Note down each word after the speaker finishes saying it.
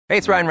Hey,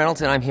 it's Ryan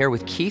Reynolds, and I'm here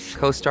with Keith,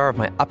 co-star of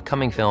my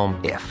upcoming film,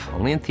 If,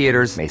 only in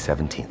theaters May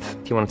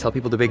 17th. Do you want to tell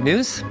people the big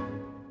news?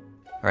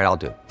 All right, I'll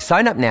do it.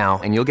 Sign up now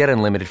and you'll get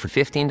unlimited for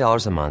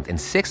 $15 a month and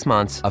 6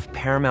 months of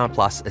Paramount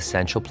Plus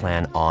Essential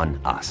Plan on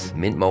us.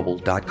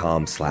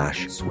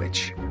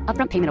 MintMobile.com/switch.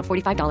 Upfront payment of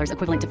 $45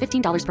 equivalent to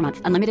 $15 per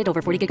month. Unlimited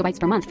over 40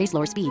 gigabytes per month. Face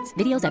lower speeds.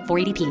 Videos at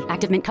 480p.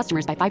 Active Mint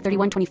customers by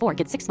 531.24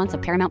 get 6 months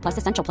of Paramount Plus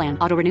Essential Plan.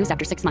 Auto renews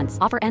after 6 months.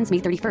 Offer ends May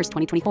 31st,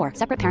 2024.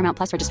 Separate Paramount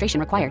Plus registration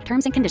required.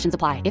 Terms and conditions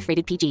apply if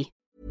rated PG.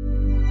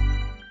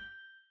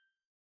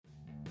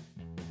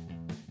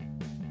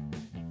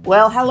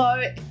 Well,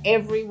 hello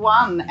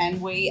everyone, and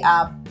we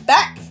are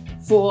back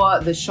for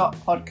the Shot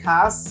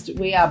podcast.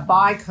 We are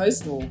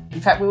bi-coastal.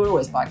 In fact, we were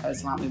always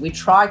bi-coastal, aren't we? We're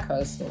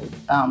tri-coastal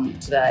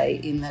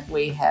today, in that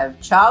we have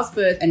Charles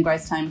Firth and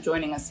Grace Tame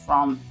joining us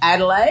from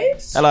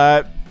Adelaide.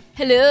 Hello.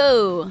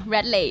 Hello,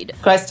 Adelaide.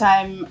 Grace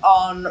Tame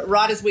on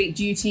Writers' Week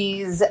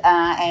duties,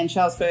 and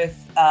Charles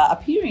Firth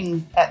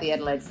appearing at the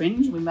Adelaide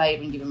Fringe. We may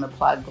even give him a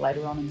plug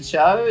later on in the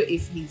show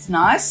if he's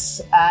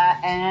nice.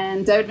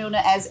 And David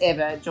Milner, as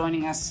ever,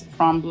 joining us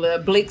from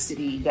Bleak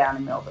City down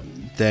in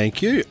Melbourne.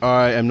 Thank you.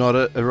 I am not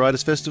at a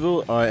writers'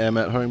 festival. I am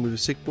at home with a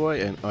sick boy,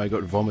 and I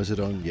got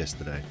vomited on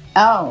yesterday.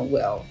 Oh,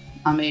 well,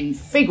 I mean,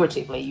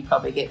 figuratively, you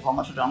probably get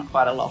vomited on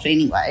quite a lot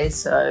anyway,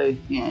 so,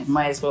 you know,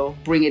 may as well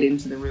bring it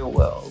into the real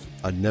world.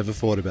 I never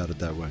thought about it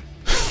that way.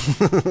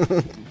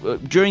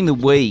 During the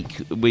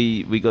week,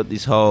 we got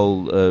this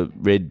whole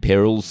Red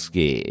Peril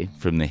scare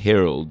from the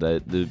Herald.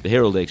 The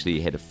Herald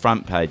actually had a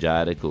front page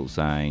article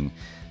saying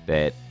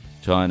that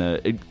China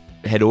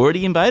had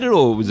already invaded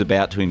or was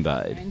about to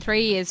invade. In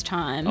 3 years'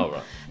 time,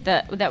 right.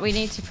 that we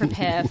need to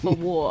prepare for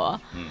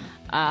war.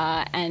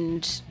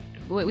 And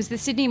it was the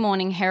Sydney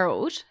Morning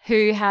Herald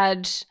who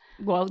had,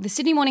 the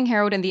Sydney Morning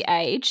Herald and The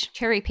Age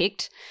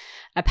cherry-picked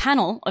a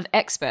panel of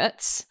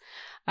experts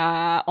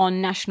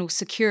on national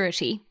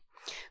security,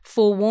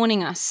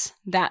 forewarning us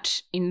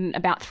that in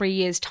about 3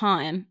 years'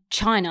 time,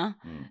 China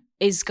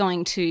is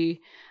going to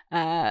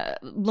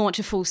launch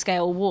a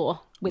full-scale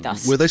war with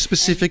us. Were they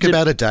specific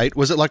about a date?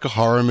 Was it like a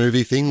horror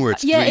movie thing where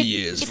it's 3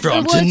 years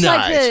from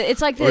tonight?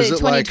 It's like the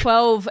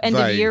 2012 end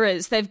of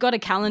eras. They've got a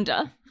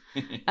calendar.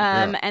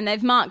 And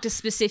they've marked a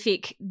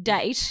specific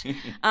date.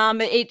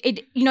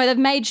 They've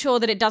made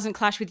sure that it doesn't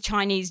clash with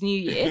Chinese New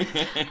Year.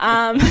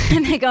 And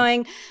they're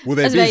going,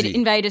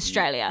 invade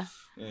Australia.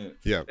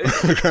 Yeah.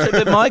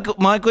 But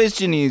my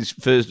question is,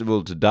 first of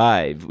all, to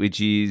Dave,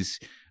 which is,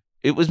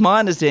 it was my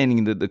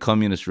understanding that the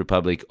Communist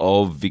Republic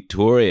of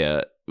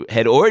Victoria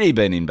had already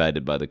been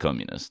invaded by the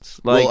communists.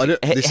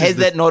 Has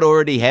that not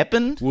already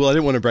happened? Well, I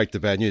didn't want to break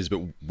the bad news,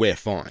 but we're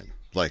fine.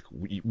 Like,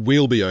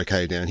 we'll be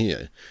okay down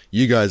here.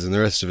 You guys and the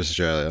rest of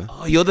Australia.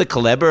 Oh, you're the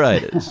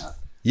collaborators.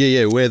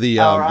 Yeah, we're the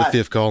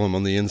fifth column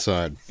on the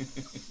inside.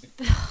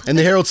 And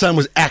the Herald Sun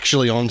was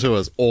actually onto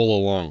us all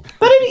along.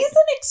 But it is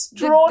an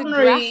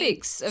extraordinary... The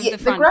graphics of the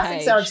front page. The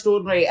graphics are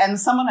extraordinary. And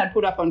someone had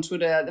put up on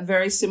Twitter the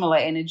very similar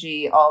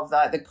energy of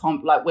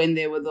when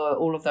there were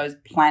all of those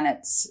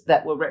planets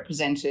that were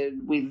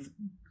represented with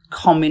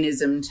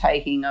communism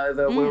taking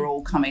over, we're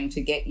all coming to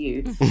get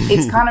you.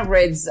 It's kind of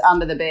Reds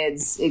under the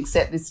beds,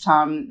 except this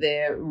time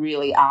they're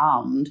really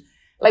armed.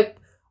 Like,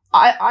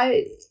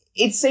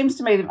 it seems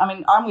to me that,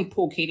 I'm with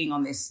Paul Keating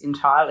on this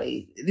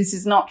entirely. This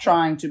is not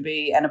trying to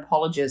be an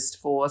apologist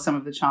for some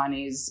of the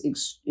Chinese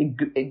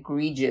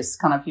egregious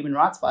kind of human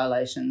rights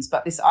violations,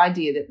 but this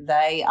idea that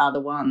they are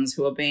the ones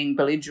who are being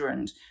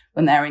belligerent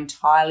when they're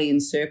entirely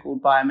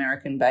encircled by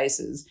American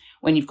bases,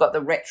 when you've got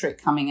the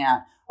rhetoric coming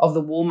out of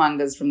the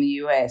warmongers from the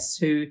US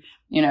who,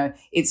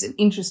 it's an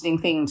interesting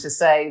thing to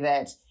say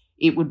that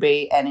it would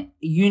be an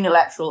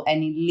unilateral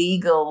and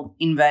illegal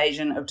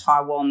invasion of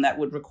Taiwan that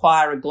would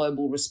require a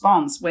global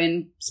response,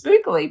 when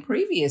spookily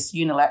previous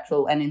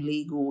unilateral and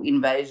illegal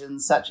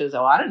invasions such as,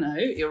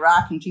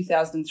 Iraq in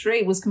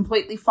 2003 was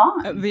completely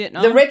fine.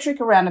 Vietnam. The rhetoric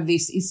around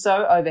this is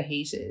so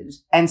overheated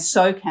and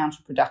so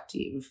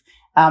counterproductive.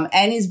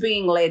 And is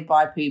being led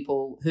by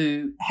people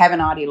who have an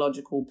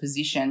ideological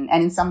position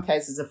and in some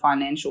cases a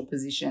financial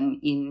position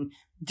in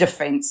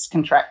defence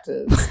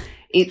contractors.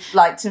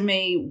 To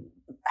me,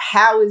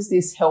 how is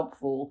this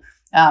helpful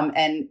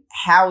and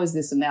how is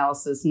this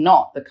analysis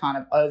not the kind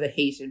of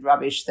overheated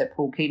rubbish that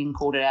Paul Keating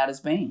called it out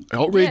as being?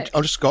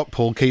 I've just got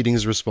Paul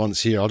Keating's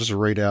response here. I'll just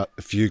read out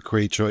a few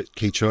key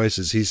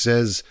choices. He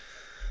says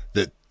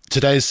that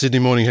today's Sydney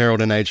Morning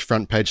Herald and Age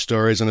front page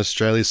stories on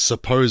Australia's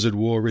supposed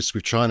war risk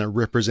with China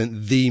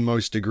represent the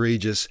most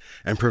egregious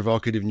and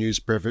provocative news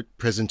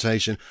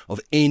presentation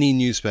of any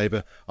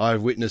newspaper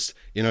I've witnessed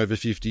in over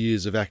 50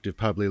 years of active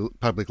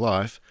public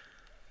life.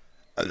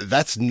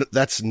 That's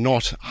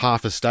not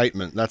half a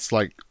statement. That's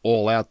like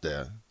all out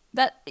there.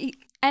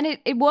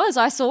 It was.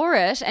 I saw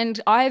it,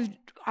 and I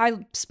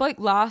spoke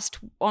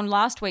on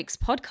last week's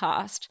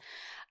podcast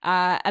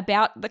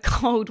about the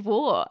Cold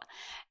War.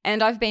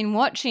 And I've been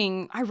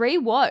I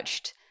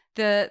rewatched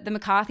the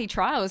McCarthy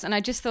trials, and I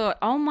just thought,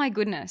 oh my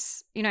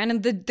goodness,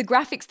 and the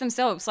graphics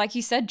themselves, like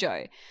you said,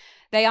 Joe,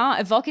 they are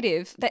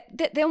evocative.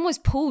 They're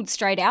almost pulled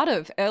straight out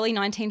of early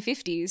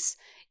 1950s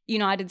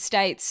United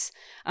States,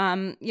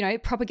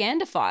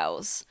 propaganda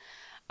files.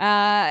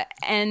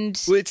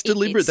 And well, it's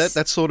deliberate.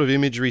 That sort of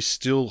imagery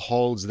still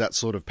holds that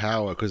sort of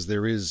power because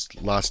there is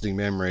lasting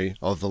memory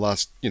of the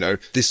last,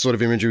 this sort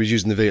of imagery was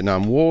used in the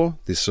Vietnam War.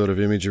 This sort of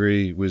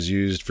imagery was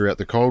used throughout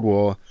the Cold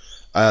War.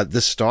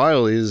 The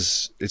style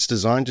it's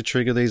designed to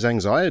trigger these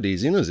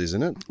anxieties in us,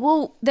 isn't it?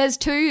 Well, there's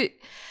two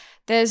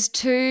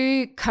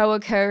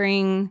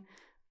co-occurring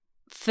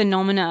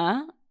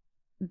phenomena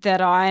that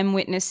I'm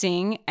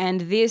witnessing,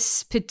 and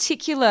this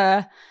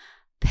particular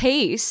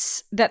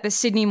piece that the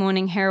Sydney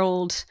Morning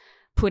Herald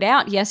put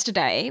out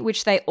yesterday,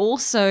 which they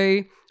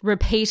also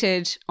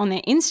repeated on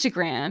their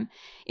Instagram,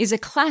 is a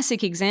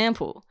classic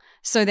example.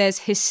 So there's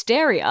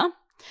hysteria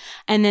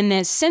and then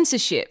there's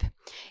censorship.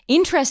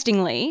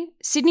 Interestingly,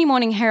 Sydney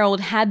Morning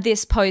Herald had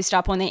this post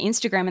up on their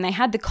Instagram and they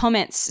had the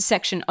comments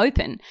section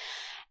open.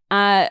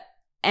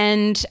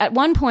 And at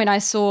one point I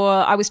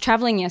was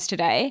traveling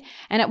yesterday,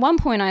 and at one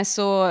point I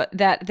saw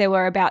that there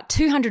were about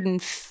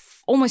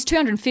almost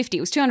 250, it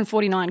was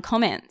 249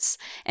 comments,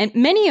 and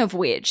many of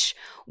which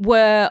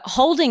were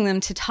holding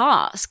them to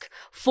task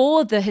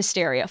for the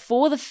hysteria,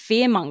 for the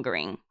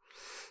fear-mongering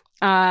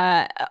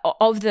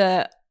of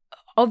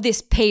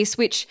this piece,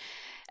 which,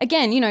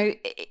 again,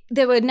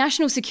 there were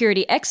national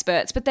security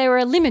experts, but they were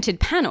a limited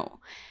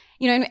panel.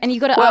 And you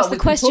got to ask the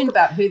question. Talk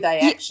about who they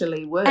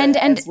actually were, and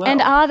as well.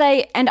 And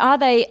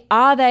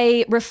are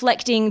they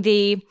reflecting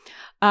the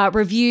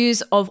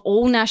reviews of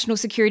all national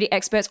security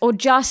experts, or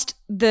just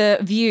the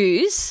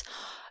views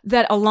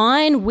that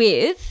align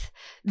with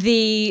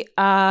the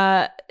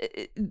powers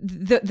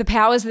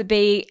that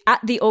be at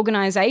the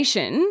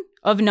organisation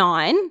of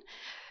Nine,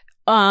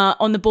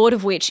 on the board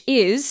of which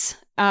is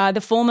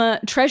the former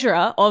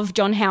treasurer of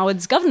John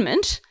Howard's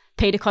government,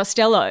 Peter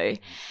Costello?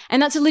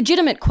 And that's a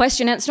legitimate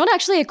question. And it's not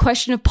actually a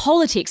question of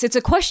politics. It's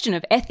a question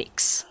of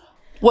ethics.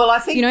 Well, I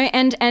think...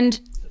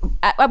 and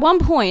at one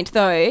point,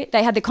 though,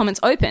 they had the comments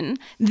open.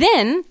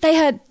 Then they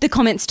had the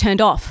comments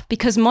turned off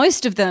because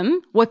most of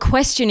them were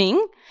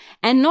questioning,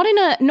 and not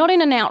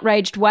in an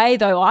outraged way,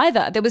 though,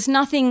 either. There was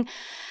nothing...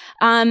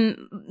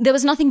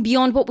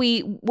 beyond what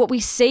we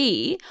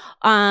see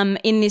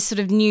in this sort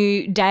of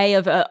new day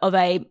of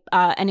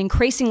an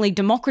increasingly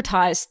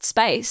democratized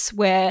space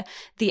where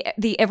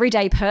the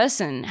everyday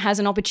person has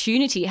an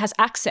opportunity, has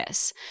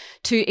access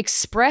to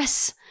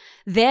express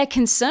their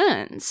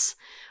concerns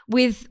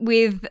with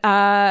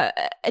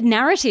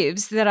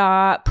narratives that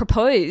are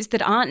proposed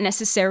that aren't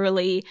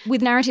necessarily,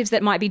 with narratives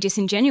that might be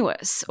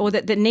disingenuous or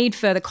that need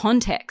further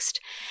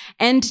context.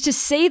 And to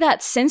see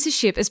that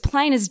censorship as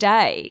plain as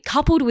day,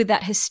 coupled with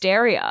that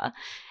hysteria,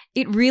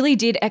 it really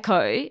did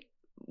echo,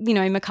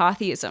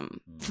 McCarthyism,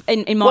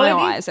 in my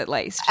eyes at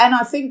least. And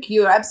I think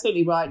you're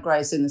absolutely right,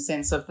 Grace, in the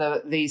sense of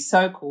the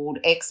so-called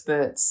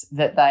experts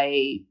that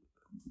they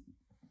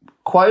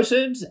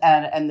quoted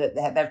and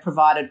that they've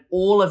provided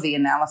all of the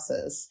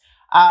analysis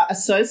are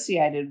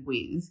associated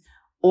with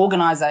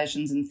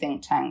organisations and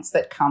think tanks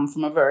that come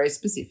from a very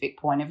specific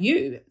point of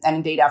view and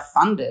indeed are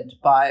funded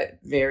by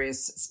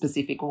various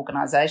specific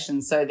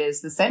organisations. So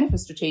there's the Centre for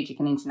Strategic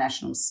and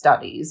International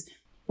Studies,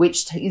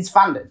 which is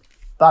funded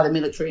by the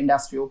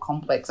military-industrial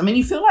complex. I mean,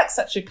 you feel like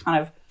such a kind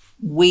of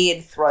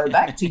weird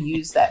throwback to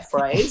use that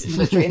phrase,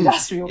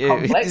 military-industrial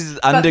complex. This is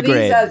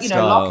undergrad but these are,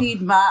 style.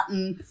 Lockheed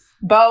Martin,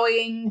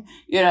 Boeing,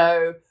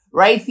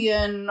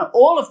 Raytheon,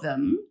 all of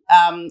them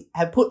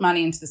have put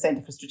money into the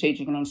Centre for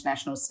Strategic and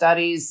International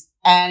Studies,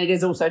 and it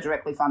is also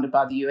directly funded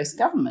by the US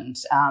government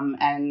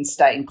and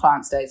state and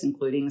client states,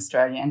 including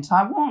Australia and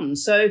Taiwan.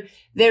 So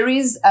there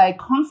is a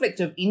conflict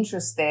of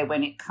interest there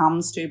when it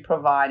comes to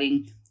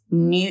providing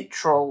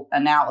neutral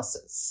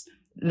analysis.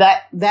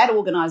 That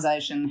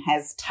organisation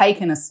has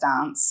taken a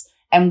stance,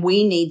 and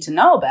we need to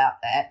know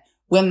about that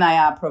when they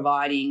are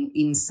providing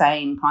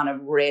insane kind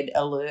of red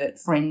alert,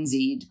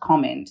 frenzied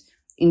comment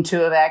in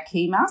two of our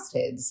key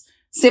mastheads.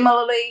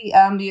 Similarly,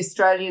 the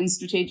Australian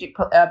Strategic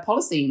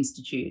Policy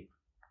Institute,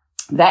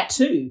 that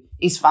too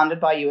is funded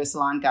by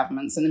US-aligned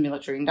governments and the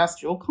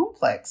military-industrial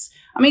complex.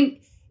 I mean,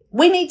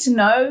 we need to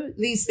know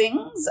these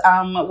things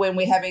when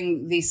we're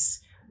having this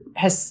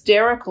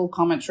hysterical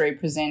commentary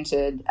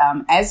presented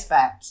as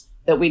fact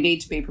that we need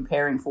to be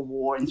preparing for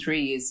war in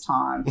 3 years'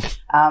 time.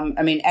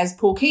 I mean, as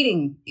Paul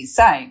Keating is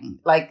saying,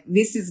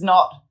 this is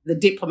not the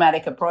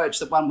diplomatic approach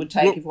that one would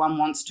take if one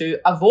wants to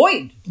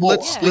avoid war.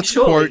 Let's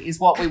quote,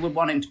 is what we would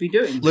want him to be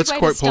doing. Let's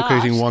quote Paul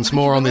Keating once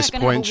more on this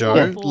point,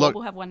 Joe.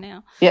 We'll have one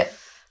now.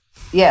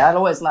 Yeah, I'd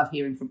always love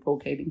hearing from Paul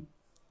Keating.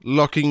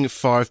 Locking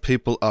 5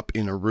 people up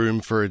in a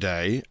room for a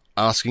day,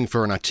 asking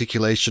for an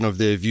articulation of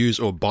their views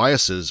or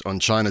biases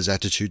on China's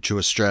attitude to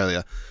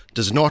Australia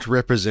does not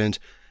represent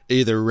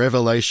either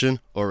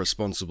revelation or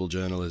responsible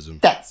journalism.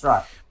 That's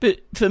right. But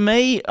for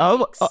me,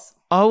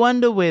 I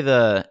wonder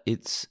whether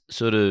it's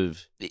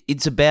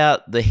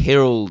about the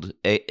Herald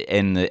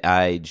and the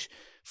Age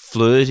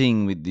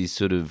flirting with this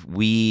sort of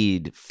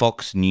weird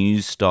Fox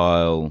News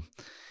style,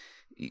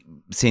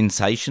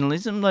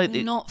 sensationalism. Like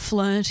They're not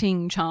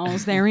flirting,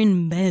 Charles. They're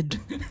in bed.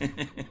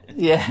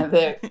 Yeah,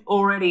 they're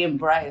already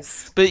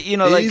embraced. But you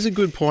know, It like, is a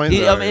good point, I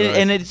though, mean, like-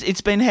 and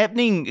it's been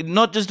happening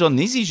not just on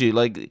this issue.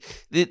 Like,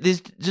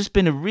 there's just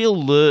been a real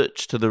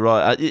lurch to the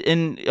right.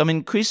 And I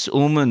mean, Chris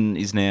Ullman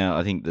is now,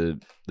 I think, the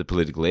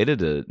political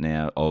editor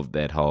now of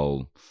that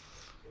whole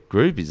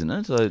group, isn't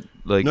it? So,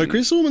 like, No,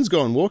 Chris Ullman's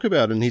gone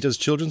walkabout and he does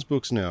children's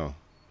books now.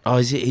 Oh,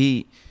 is it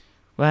he?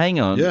 Well, hang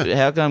on. Yeah.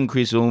 How come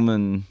Chris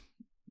Ullman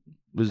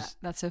was?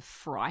 That's a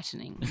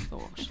frightening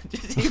thought.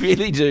 Does he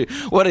really do?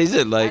 What is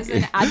it like? As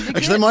an advocate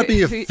Actually, that might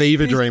be a who-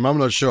 fever dream. I'm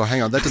not sure.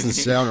 Hang on, that doesn't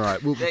sound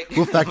right. We'll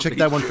fact check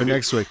that one for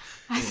next week.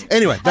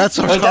 Anyway, that's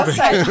our Does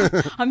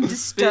topic. say- I'm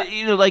just. But,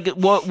 you know, like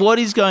what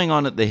is going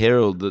on at the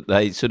Herald that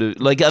they sort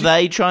of like? Are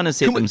they trying to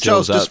set Can we,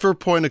 themselves Charles, up? just for a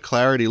point of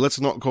clarity, let's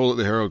not call it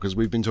the Herald because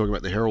we've been talking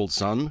about the Herald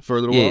Sun for a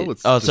little Yeah. while.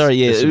 Let's Oh, just sorry.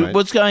 Yeah. decimate.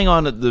 What's going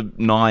on at the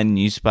 9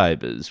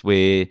 newspapers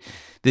where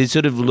they're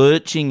sort of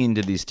lurching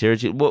into this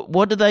territory?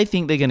 What do they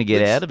think they're going to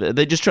get out of it? Are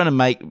they just trying to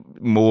make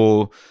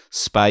more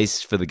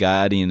space for the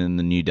Guardian and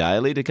the New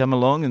Daily to come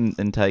along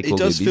and take all It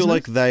does their feel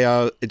business? like they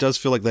are. It does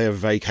feel like they are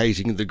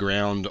vacating the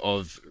ground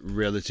of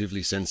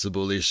relatively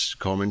sensible-ish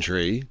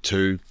commentary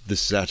to the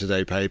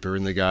Saturday paper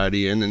and the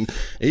Guardian, and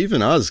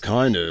even us,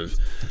 kind of.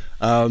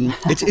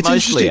 It's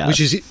Mostly interesting,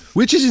 us.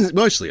 which is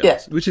mostly Yeah.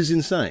 us, which is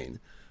insane.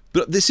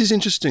 But this is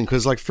interesting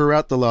because, like,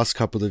 throughout the last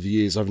couple of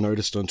years, I've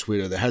noticed on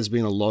Twitter there has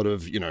been a lot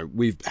of,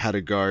 we've had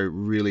to go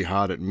really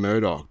hard at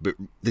Murdoch, but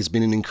there's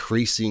been an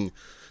increasing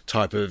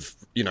type of,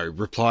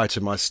 reply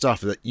to my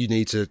stuff that you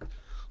need to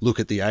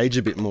look at the Age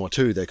a bit more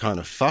too. They're kind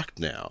of fucked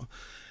now.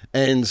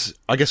 And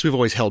I guess we've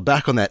always held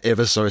back on that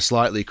ever so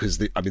slightly because,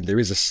 there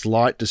is a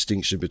slight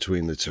distinction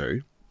between the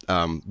two,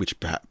 which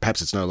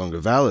perhaps it's no longer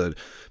valid.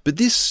 But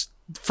this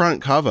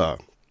front cover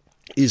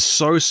is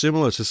so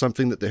similar to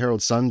something that the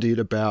Herald Sun did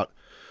about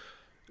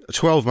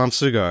 12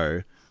 months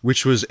ago,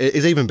 which is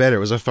even better. It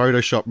was a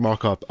Photoshop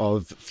mock-up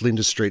of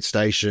Flinders Street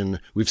Station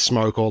with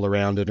smoke all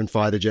around it and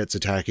fighter jets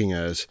attacking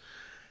it.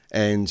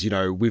 And,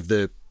 with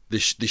the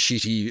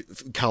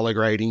shitty colour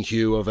grading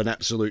hue of an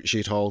absolute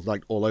shithole,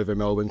 like all over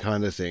Melbourne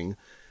kind of thing.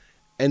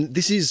 And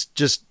this is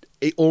just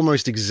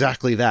almost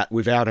exactly that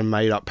without a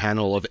made-up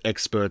panel of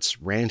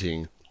experts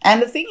ranting. And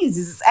the thing is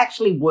it's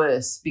actually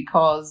worse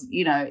because,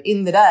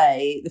 in the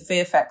day, the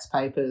Fairfax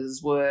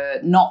papers were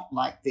not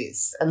like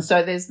this. And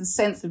so there's the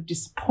sense of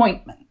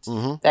disappointment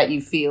that you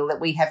feel that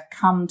we have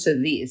come to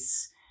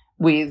this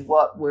with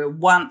what were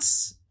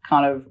once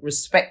kind of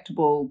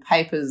respectable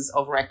papers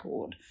of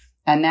record.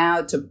 And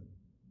now to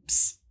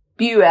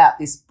spew out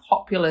this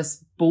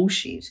populist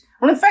bullshit.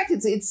 Well, in fact,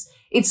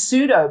 it's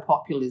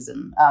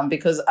pseudo-populism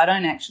because I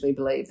don't actually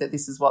believe that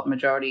this is what the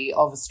majority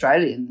of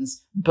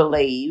Australians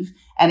believe,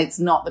 and it's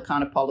not the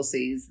kind of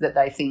policies that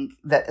they think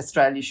that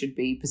Australia should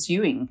be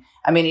pursuing.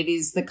 I mean, it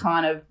is the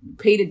kind of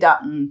Peter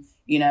Dutton,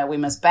 we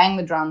must bang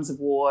the drums of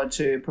war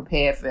to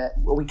prepare for,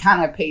 well, we can't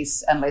have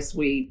peace unless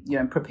we,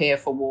 prepare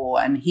for war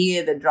and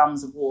hear the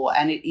drums of war.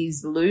 And it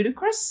is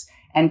ludicrous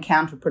and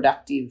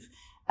counterproductive.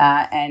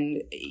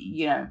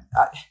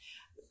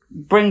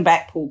 Bring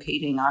back Paul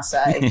Keating, I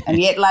say. And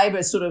yet Labor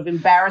is sort of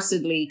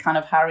embarrassedly kind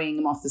of hurrying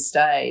him off the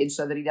stage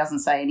so that he doesn't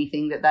say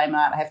anything that they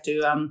might have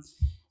to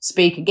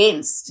speak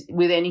against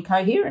with any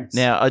coherence.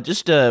 Now, I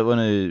just want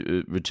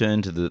to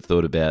return to the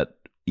thought about,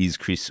 is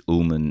Chris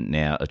Ullman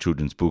now a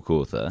children's book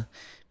author?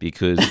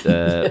 Because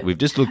we've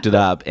just looked it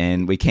up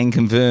and we can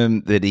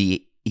confirm that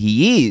he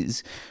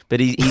is, but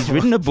he's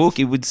written a book.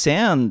 It would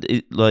sound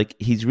like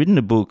he's written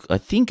a book, I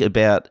think,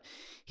 about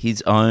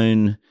his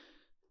own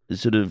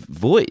sort of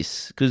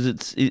voice, because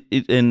it's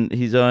and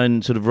his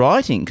own sort of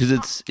writing,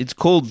 because it's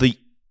called the.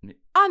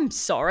 I'm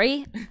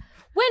sorry.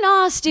 When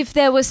asked if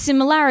there were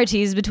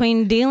similarities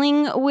between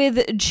dealing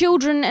with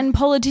children and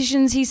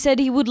politicians, he said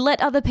he would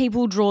let other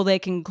people draw their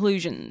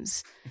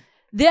conclusions.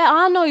 There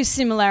are no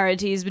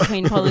similarities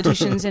between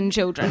politicians and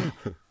children.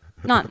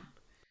 None.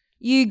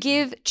 You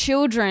give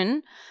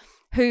children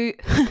who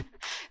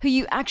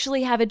you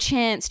actually have a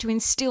chance to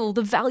instill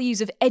the values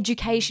of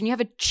education. You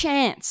have a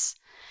chance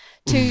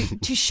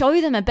to show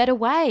them a better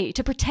way,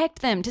 to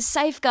protect them, to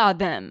safeguard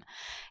them.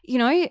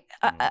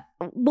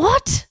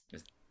 What?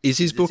 Is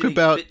his book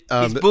about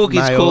his book is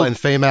male called- and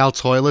female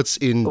toilets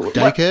in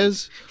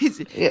daycares?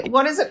 Yeah,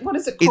 what is it called?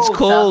 It's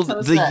called Tell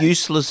us The that.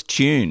 Useless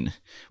Tune,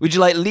 which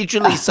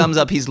literally sums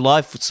up his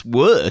life's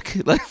work.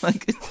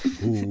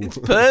 It's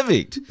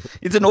perfect.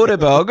 It's an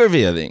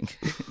autobiography, I think.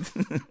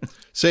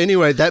 So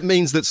anyway, that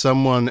means that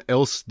someone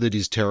else that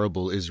is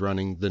terrible is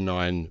running the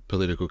 9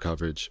 political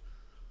coverage.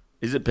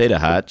 Is it Peter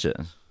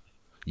Hartcher?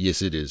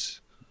 Yes, it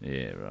is.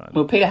 Yeah, right.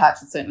 Well, Peter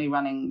Hutch is certainly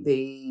running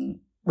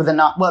they're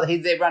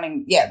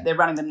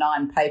running the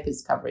 9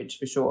 papers coverage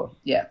for sure.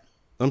 Yeah.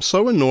 I'm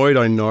so annoyed.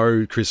 I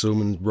know Chris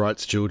Ullman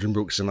writes children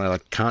books and I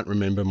can't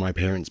remember my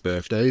parents'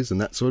 birthdays and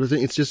that sort of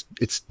thing.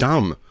 It's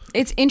dumb.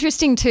 It's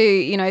interesting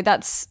too,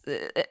 that's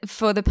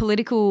for the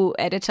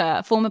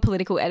former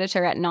political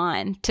editor at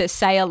 9 to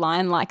say a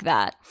line like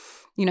that.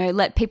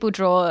 let people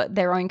draw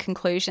their own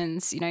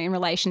conclusions, in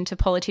relation to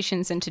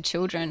politicians and to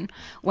children,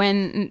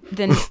 when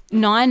the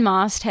 9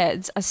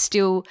 mastheads are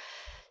still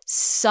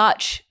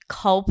such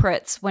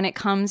culprits when it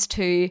comes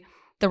to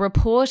the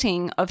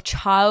reporting of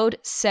child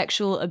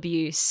sexual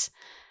abuse.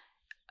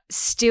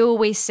 Still,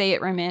 we see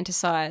it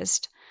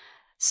romanticized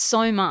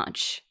so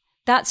much.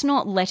 That's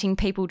not letting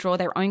people draw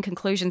their own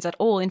conclusions at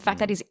all. In fact,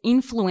 that is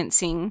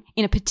influencing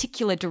in a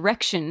particular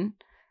direction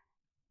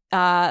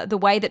the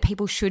way that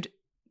people should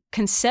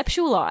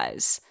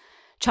conceptualize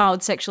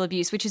child sexual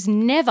abuse, which is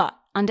never,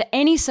 under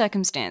any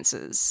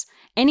circumstances,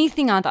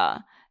 anything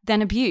other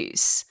than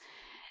abuse.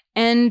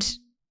 And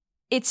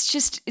it's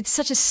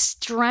such a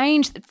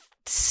strange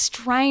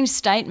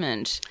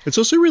statement. It's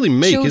also really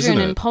meek, Children isn't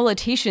it? and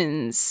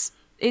politicians.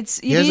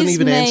 He hasn't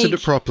even answered meek.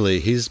 it properly.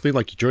 He's been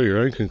like, you draw your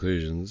own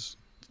conclusions,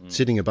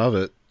 sitting above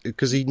it,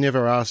 because he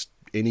never asked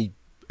any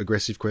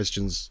aggressive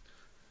questions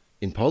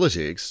in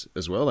politics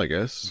as well, I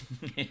guess.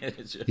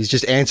 He's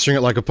just answering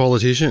it like a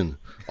politician.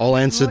 I'll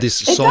answer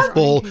this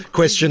softball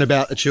question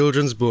about a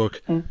children's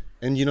book and,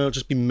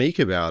 just be meek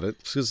about it,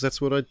 because that's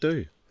what I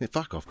do. Yeah,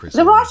 fuck off, Chris.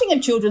 The writing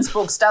of children's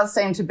books does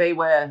seem to be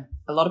where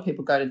a lot of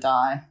people go to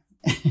die.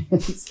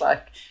 It's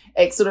like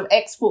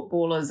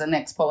ex-footballers and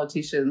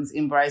ex-politicians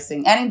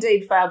embracing, and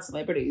indeed failed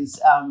celebrities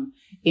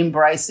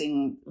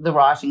embracing the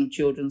writing of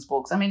children's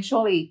books. I mean,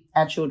 surely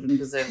our children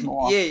deserve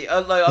more. Yeah,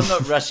 I'm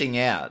not rushing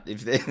out to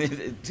get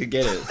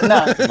it.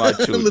 No. To my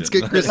children. Let's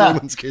get Chris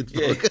Ullman's kid's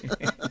book.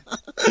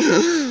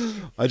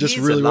 I just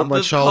Here's really a want my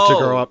lump of child to coal.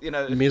 grow up You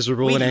know,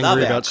 miserable we and love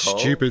angry our about coal.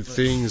 stupid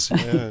things.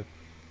 Yeah.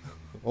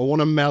 I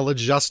want a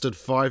maladjusted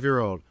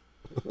 5-year-old.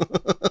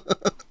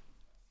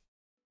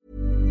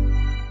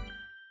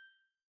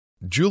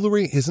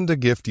 Jewelry isn't a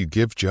gift you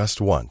give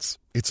just once.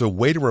 It's a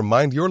way to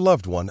remind your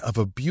loved one of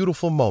a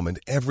beautiful moment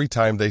every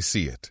time they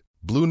see it.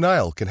 Blue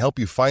Nile can help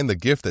you find the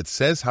gift that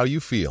says how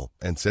you feel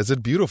and says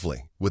it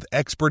beautifully, with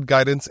expert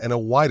guidance and a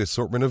wide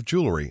assortment of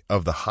jewelry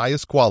of the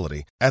highest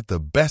quality at the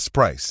best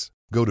price.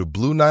 Go to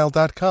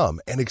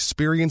BlueNile.com and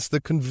experience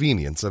the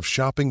convenience of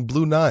shopping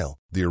Blue Nile,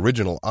 the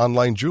original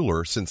online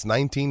jeweler since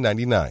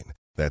 1999.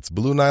 That's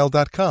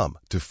BlueNile.com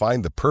to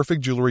find the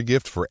perfect jewelry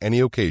gift for any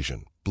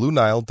occasion.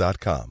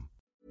 BlueNile.com.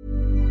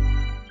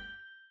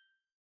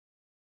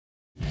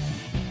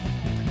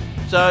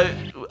 So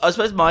I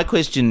suppose my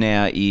question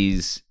now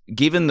is,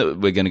 given that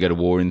we're going to go to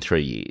war in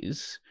 3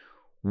 years,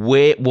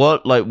 what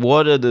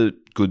are the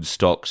good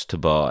stocks to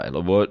buy?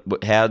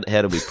 Like how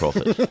do we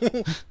profit?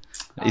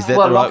 Is that the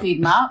right?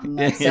 Lockheed Martin,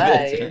 they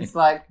say. It's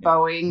like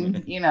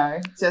Boeing,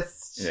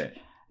 just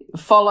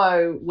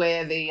follow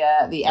where the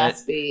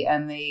ASPI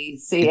and the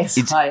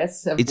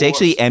CSIS have It's bought.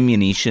 actually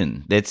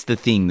ammunition. That's the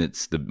thing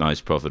that's the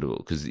most profitable,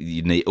 because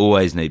you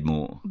always need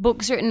more.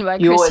 Books written by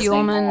You Chris always need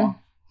Ullman. more.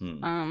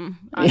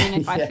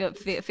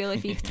 I feel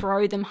if you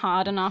throw them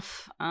hard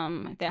enough,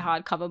 they're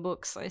hardcover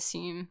books, I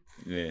assume.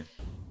 Yeah.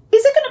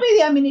 Is it going to be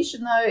the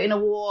ammunition, though, in a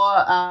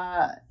war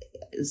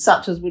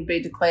such as would be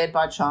declared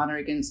by China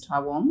against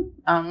Taiwan?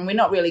 We're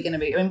not really going to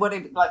be...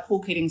 like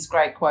Paul Keating's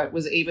great quote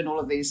was, even all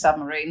of these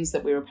submarines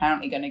that we're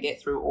apparently going to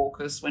get through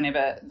AUKUS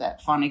whenever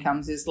that finally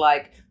comes is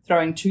like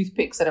throwing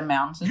toothpicks at a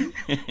mountain.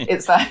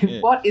 It's like,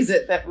 what is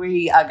it that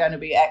we are going to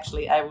be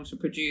actually able to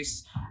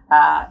produce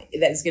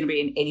that's going to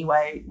be in any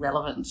way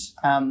relevant?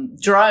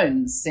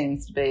 Drones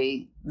seems to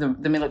be the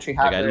military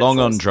hardware. Okay, long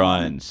on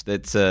drones.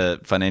 That's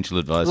financial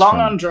advice.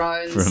 On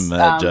drones. From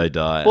Joe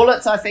Dyer.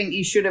 Bullets, I think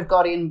you should have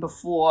got in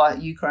before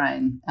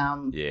Ukraine.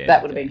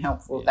 That would have been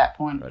helpful at that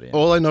point. Right, yeah.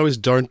 All I know is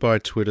don't buy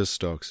Twitter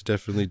stocks.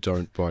 Definitely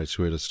don't buy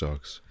Twitter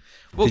stocks.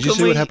 Well, Did you can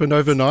see we- what happened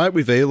overnight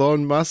with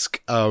Elon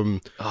Musk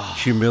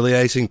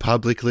humiliating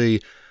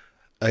publicly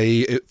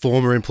a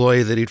former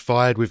employee that he'd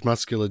fired with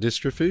muscular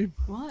dystrophy?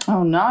 What?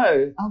 Oh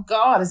no! Oh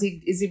God! Has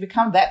he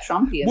become that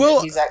Trumpian? Well,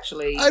 that he's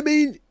actually. I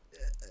mean,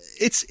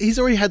 he's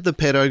already had the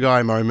pedo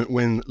guy moment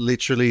when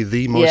literally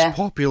the most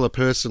popular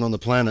person on the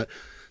planet,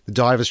 the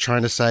divers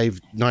trying to save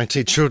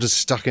 19 children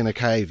stuck in a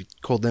cave,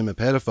 called them a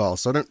pedophile.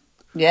 So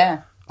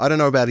I don't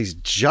know about his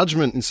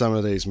judgment in some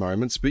of these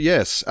moments, but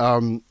yes,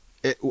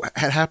 it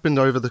had happened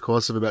over the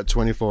course of about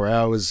 24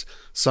 hours.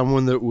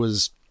 Someone that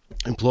was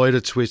employed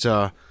at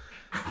Twitter,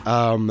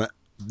 got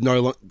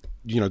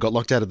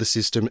locked out of the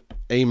system,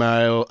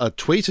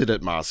 tweeted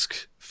at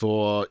Musk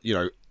for,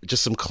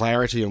 just some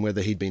clarity on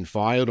whether he'd been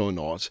fired or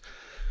not.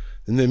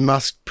 And then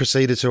Musk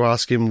proceeded to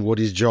ask him what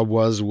his job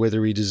was,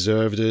 whether he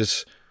deserved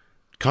it,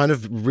 kind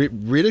of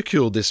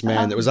ridiculed this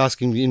man that was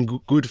asking in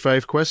good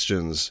faith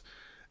questions.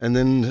 And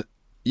then...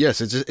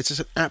 yes, it's just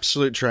an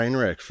absolute train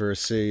wreck for a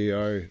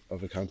CEO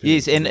of a company.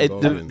 Yes, and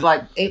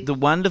the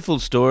wonderful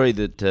story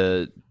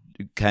that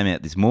came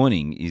out this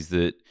morning is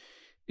that,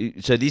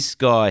 so this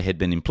guy had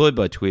been employed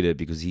by Twitter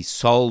because he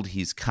sold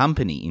his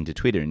company into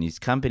Twitter, and his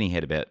company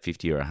had about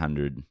 50 or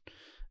 100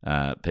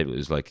 people. It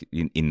was like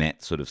in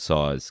that sort of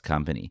size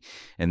company.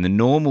 And the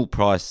normal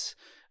price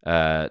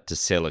to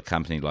sell a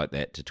company like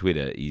that to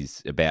Twitter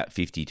is about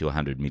 $50 to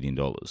 $100 million.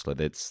 Like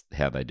that's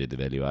how they do the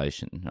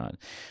valuation, right?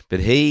 But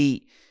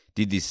he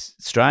did this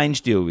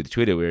strange deal with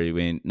Twitter where he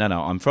went, no,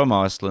 I'm from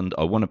Iceland.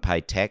 I want to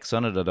pay tax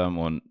on it. I don't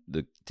want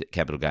the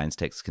capital gains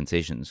tax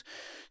concessions.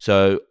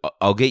 So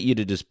I'll get you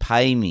to just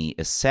pay me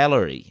a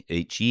salary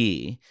each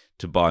year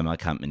to buy my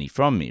company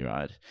from me,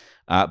 right?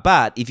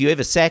 But if you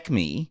ever sack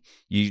me,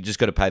 you just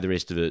got to pay the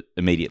rest of it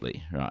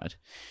immediately, right?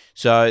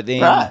 So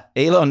then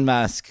Elon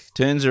Musk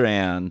turns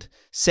around,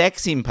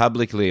 sacks him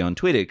publicly on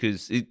Twitter,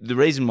 because the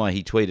reason why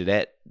he tweeted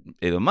at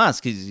Elon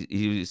Musk is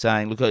he was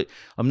saying, look,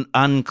 I'm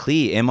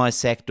unclear, am I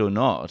sacked or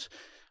not?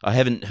 I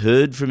haven't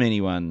heard from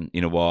anyone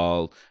in a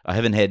while. I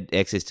haven't had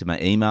access to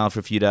my email for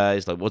a few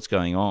days. Like, what's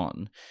going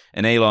on?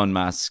 And Elon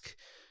Musk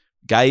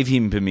gave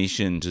him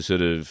permission to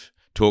sort of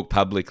talk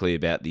publicly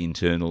about the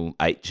internal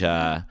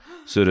HR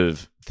sort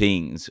of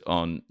things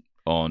on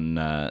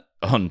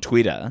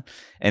Twitter,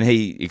 and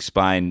he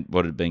explained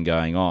what had been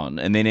going on.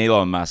 And then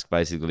Elon Musk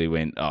basically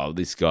went, oh,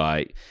 this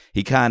guy,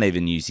 he can't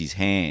even use his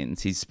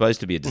hands. He's supposed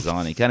to be a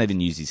designer. He can't even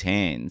use his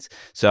hands.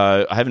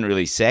 So I haven't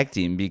really sacked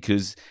him,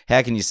 because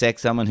how can you sack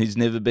someone who's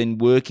never been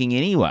working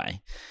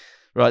anyway?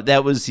 Right,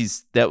 that was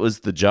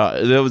the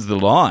joke. That was the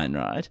line,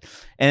 right?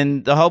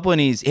 And the whole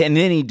point is, and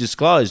then he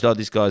disclosed, oh,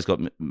 this guy's got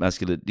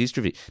muscular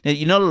dystrophy. Now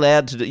you're not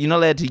allowed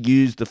to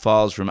use the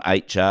files from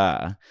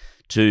HR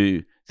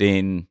to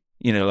then,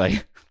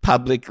 like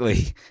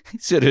publicly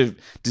sort of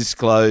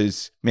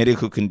disclose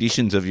medical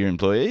conditions of your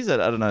employees. I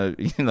don't know,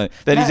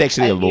 that is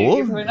actually a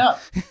law. We're not.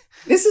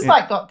 This is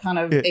got kind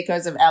of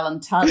echoes of Alan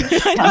Tudge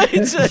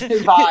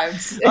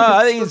vibes.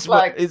 I think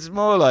it's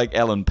more like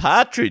Alan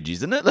Partridge,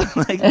 isn't it?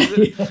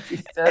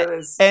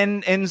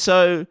 And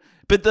so,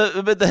 but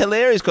the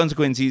hilarious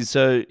consequence is,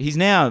 so he's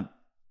now,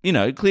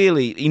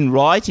 clearly in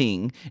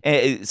writing,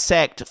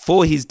 sacked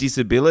for his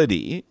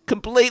disability,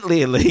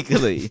 completely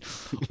illegally,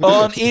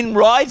 in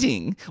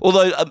writing.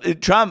 Although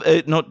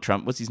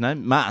what's his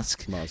name?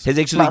 Musk has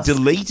actually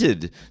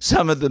deleted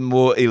some of the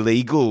more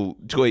illegal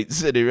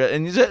tweets that he wrote,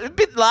 and it's a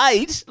bit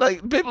late.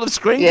 Like, people have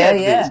screen capped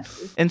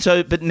this, and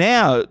so, but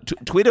now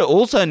Twitter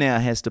also now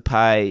has to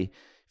pay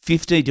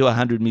 $50 to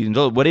 $100 million,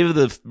 whatever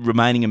the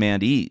remaining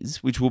amount is,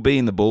 which will be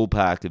in the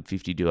ballpark of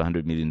 $50 to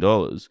 $100 million,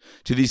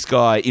 to this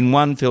guy in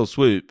one fell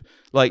swoop,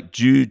 like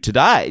due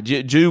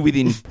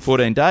within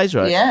 14 days,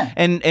 right? Yeah.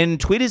 And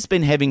Twitter's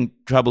been having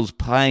troubles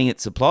paying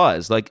its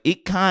suppliers. Like,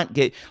 it can't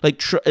get, like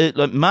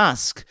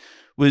Musk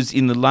was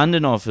in the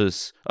London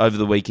office over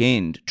the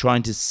weekend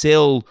trying to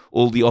sell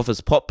all the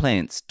office pot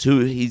plants to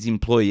his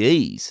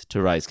employees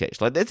to raise cash.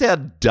 Like, that's how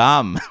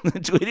dumb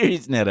Twitter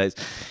is nowadays.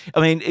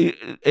 I mean,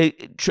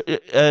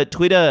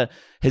 Twitter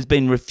has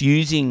been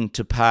refusing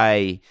to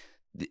pay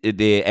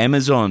their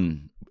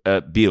Amazon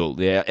bill,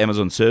 their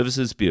Amazon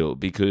services bill,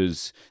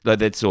 because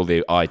that's all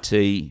their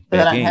IT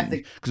back end.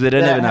 Because they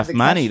don't have enough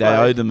money. They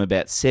owe them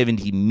about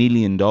 $70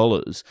 million.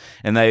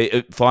 And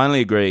they finally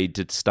agreed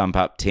to stump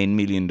up $10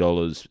 million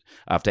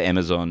after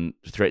Amazon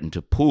threatened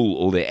to pull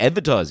all their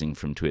advertising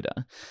from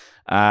Twitter.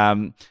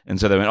 And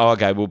so they went, oh,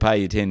 okay, we'll pay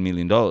you $10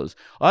 million.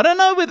 I don't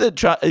know whether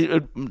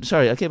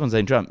I keep on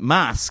saying Trump.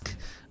 Musk.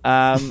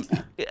 I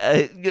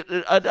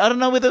don't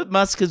know whether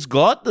Musk has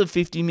got the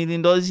 $50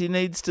 million he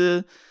needs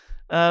to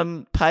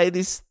pay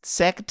this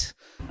sacked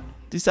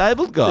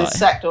disabled guy. This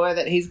sacked lawyer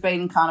that he's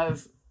been kind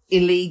of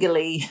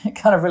illegally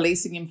kind of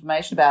releasing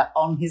information about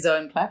on his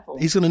own platform.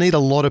 He's going to need a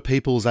lot of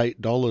people's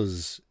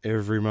 $8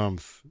 every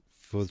month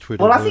for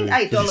Twitter. Well, I think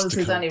 $8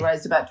 has only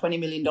raised about $20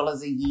 million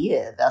a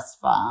year thus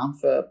far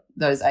for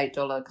those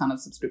 $8 kind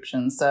of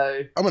subscriptions.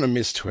 So I'm going to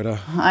miss Twitter.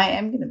 I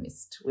am going to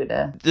miss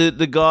Twitter.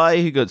 The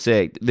guy who got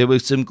sacked, there were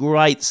some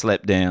great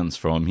slapdowns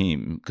from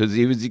him, because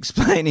he was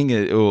explaining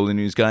it all, and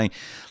he was going,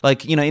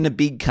 like, in a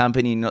big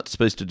company, you're not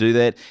supposed to do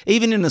that.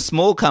 Even in a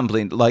small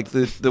company, like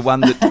the one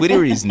that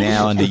Twitter is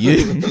now under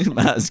you,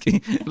 Musk,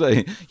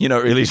 like, you're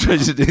not really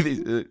supposed to do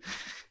this.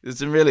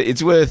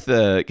 It's worth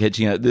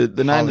catching up.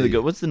 The name of the guy.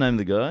 What's the name of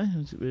the guy?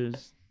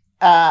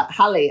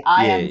 Hully.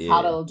 I am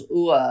Harold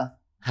Ur.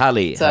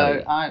 Hully.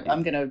 So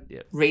I'm going to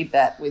read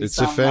that with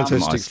some a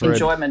fantastic thread,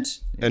 enjoyment.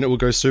 And it will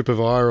go super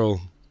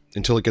viral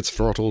until it gets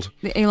throttled.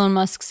 Elon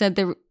Musk said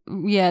the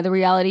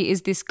reality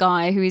is this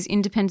guy who is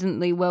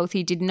independently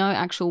wealthy did no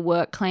actual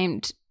work,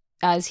 claimed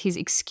as his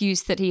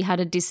excuse that he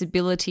had a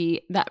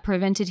disability that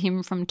prevented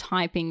him from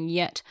typing,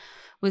 yet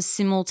was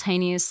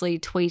simultaneously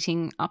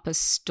tweeting up a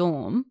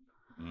storm.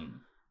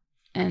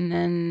 And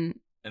then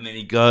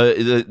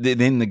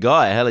then the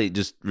guy Haley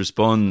just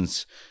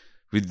responds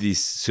with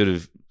this sort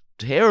of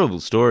terrible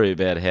story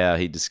about how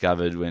he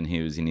discovered when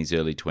he was in his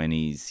early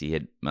 20s he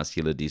had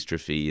muscular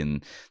dystrophy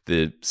and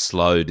the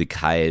slow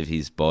decay of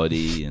his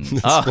body, and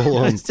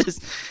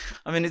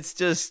it's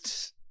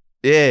just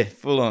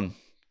full on,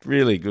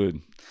 really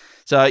good.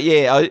 So,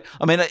 I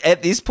mean,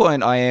 at this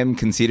point, I am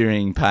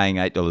considering paying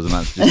 $8 a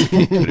month just to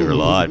keep Twitter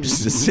alive,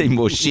 just to see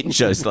more shit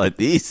shows like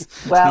this.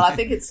 Well, I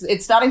think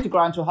it's starting to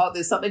grind to a halt.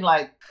 There's something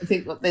like I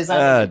think there's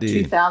only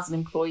 2,000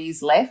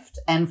 employees left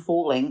and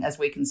falling, as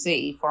we can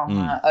see from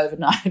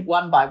overnight.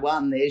 One by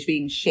one, they're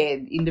being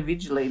shed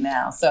individually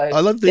now. So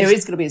there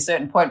is going to be a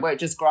certain point where it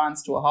just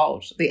grinds to a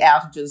halt. The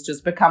outages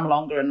just become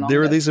longer and longer.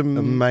 There are these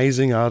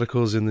amazing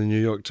articles in the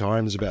New York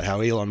Times about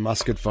how Elon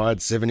Musk had fired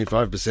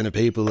 75% of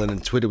people and then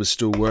Twitter was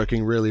still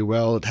working really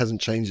well. It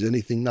hasn't changed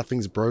anything.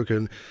 Nothing's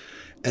broken.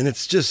 And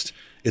it's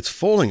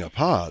falling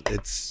apart.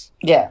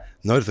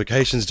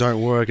 Notifications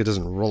don't work. It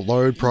doesn't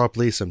load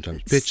properly.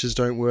 Sometimes pictures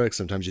don't work.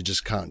 Sometimes you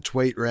just can't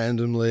tweet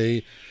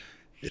randomly.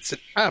 It's an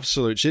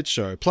absolute shit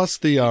show. Plus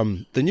the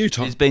new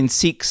time. There's been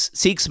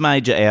six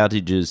major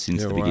outages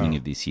since the beginning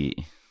of this year.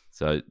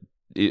 So,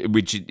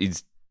 which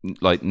is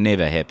like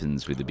never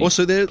happens with the big.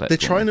 Also, they're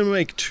trying to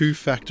make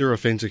two-factor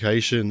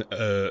authentication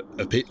a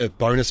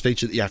bonus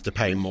feature that you have to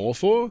pay more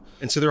for,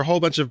 and so there are a whole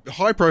bunch of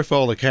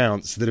high-profile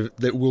accounts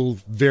that will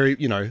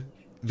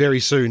very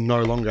soon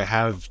no longer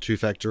have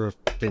two-factor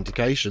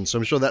authentication. So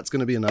I'm sure that's going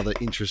to be another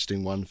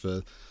interesting one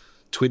for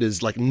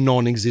Twitter's like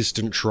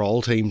non-existent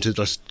troll team to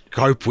just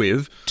cope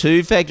with.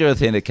 Two-factor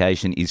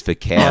authentication is for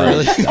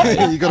cowards. Oh,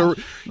 really? you got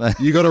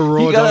to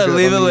raw you got to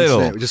live a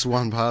little. Just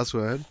one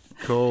password.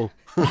 Cool.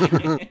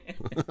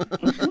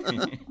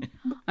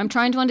 I'm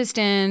trying to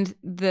understand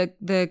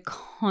the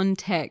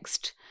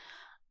context.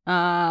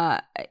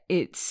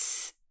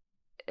 It's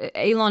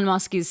Elon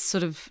Musk is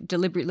sort of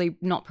deliberately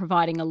not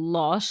providing a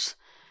lot,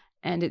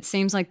 and it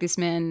seems like this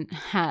man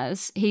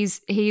has.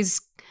 He's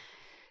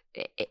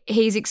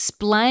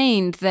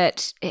explained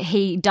that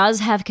he does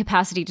have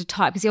capacity to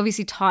type because he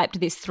obviously typed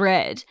this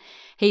thread.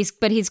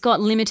 But he's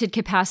got limited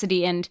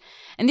capacity, and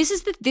this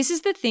is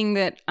the thing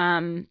that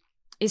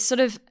is sort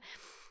of.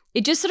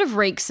 It just sort of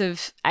reeks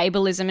of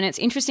ableism, and it's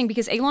interesting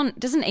because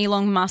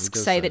Elon Musk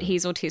say that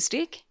he's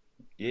autistic?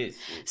 Yes.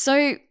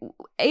 So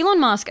Elon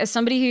Musk, as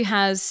somebody who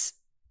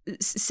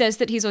says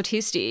that he's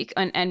autistic,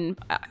 and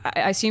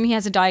I assume he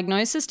has a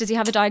diagnosis. Does he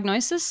have a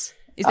diagnosis?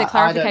 Is there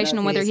clarification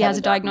on whether he has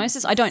a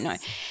diagnosis? I don't know.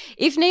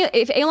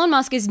 If Elon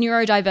Musk is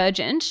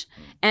neurodivergent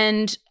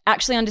and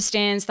actually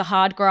understands the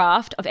hard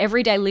graft of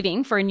everyday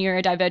living for a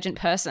neurodivergent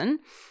person,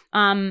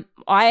 I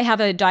have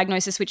a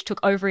diagnosis which took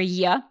over a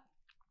year.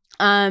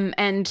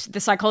 And the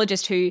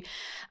psychologist who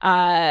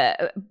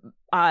and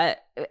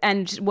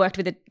worked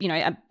with a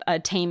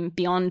team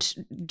beyond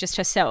just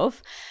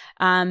herself,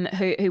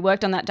 who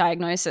worked on that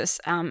diagnosis,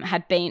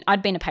 I'd been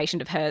a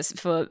patient of hers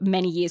for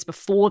many years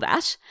before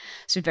that,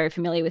 so very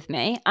familiar with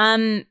me.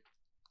 And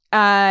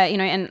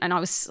I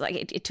was like,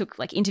 it took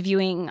like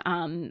interviewing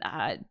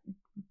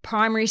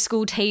primary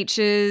school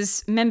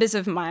teachers, members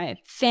of my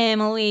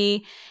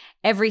family,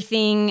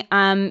 everything.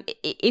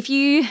 If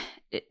you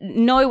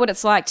know what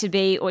it's like to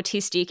be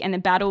autistic and the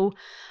battle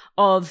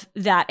of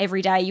that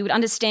every day, you would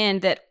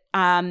understand that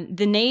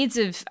the needs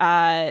of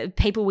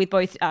people with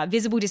both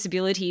visible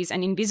disabilities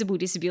and invisible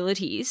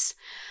disabilities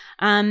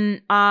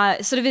are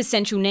sort of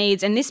essential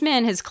needs. And this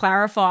man has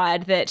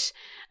clarified that,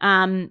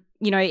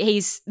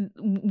 he's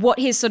what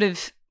his sort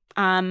of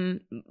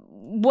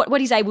what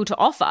he's able to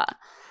offer.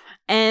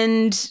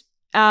 And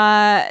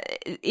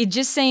it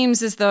just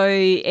seems as though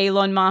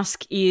Elon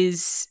Musk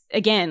is,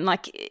 again,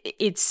 like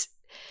it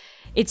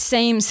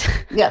seems...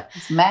 Yeah,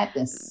 it's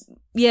madness.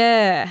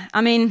 Yeah.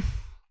 I mean,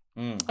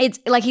 it's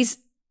like he's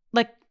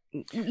like,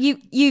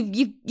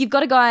 you've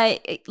got a guy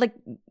like,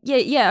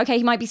 yeah, okay,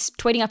 he might be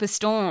tweeting up a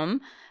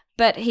storm,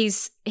 but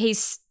he's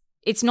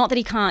it's not that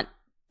he can't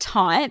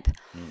type.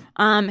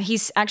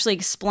 He's actually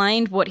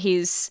explained what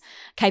his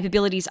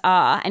capabilities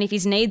are, and if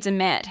his needs are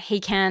met, he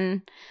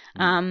can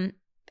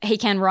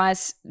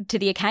rise to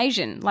the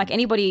occasion. Like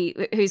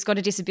anybody who's got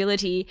a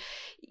disability,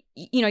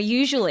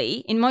 usually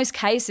in most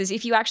cases,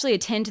 if you actually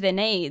attend to their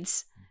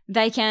needs,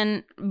 they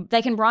can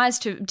rise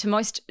to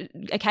most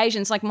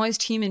occasions like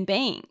most human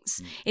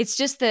beings. It's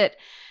just that,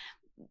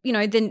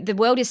 the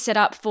world is set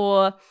up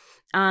for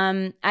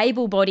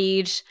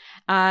able-bodied,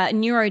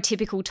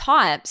 neurotypical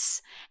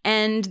types,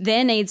 and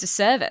their needs are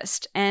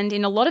serviced. And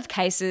in a lot of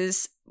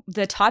cases,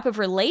 the type of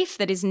relief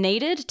that is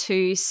needed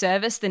to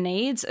service the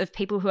needs of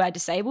people who are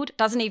disabled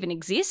doesn't even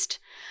exist,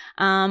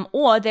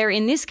 or they're,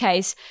 in this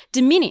case,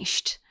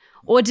 diminished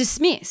or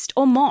dismissed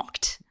or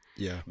mocked.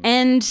 Yeah.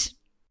 And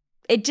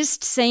it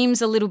just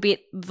seems a little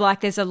bit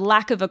like there's a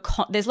lack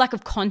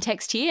of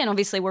context here, and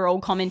obviously we're all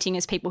commenting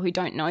as people who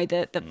don't know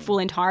the full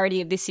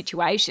entirety of this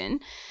situation,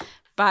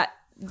 but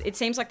it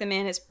seems like the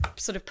man has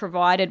sort of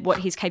provided what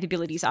his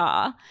capabilities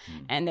are,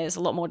 and there's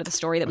a lot more to the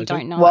story that we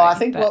don't know. Well, I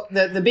think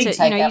the big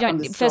take from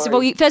the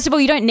story... First of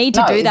all, you don't need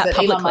to do that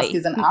publicly. Elon Musk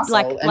is an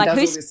asshole and does all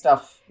this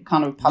stuff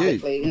kind of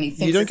publicly, and he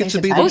thinks you don't it's get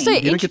to be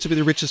entertaining. you don't get to be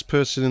the richest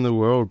person in the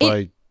world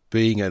by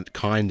being a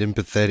kind,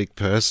 empathetic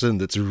person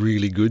that's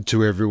really good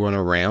to everyone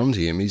around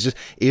him. He's just,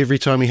 every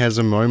time he has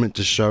a moment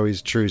to show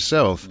his true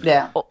self,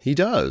 he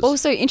does.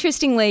 Also,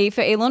 interestingly,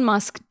 for Elon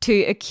Musk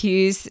to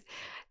accuse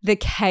the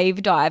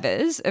cave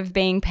divers of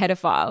being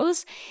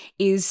pedophiles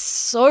is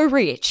so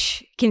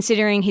rich,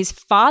 considering his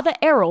father,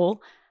 Errol,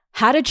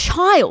 had a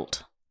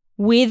child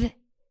with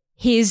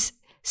his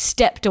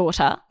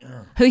stepdaughter,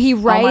 who he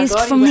raised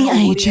from the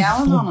age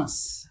of 4.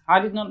 I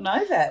did not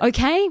know that.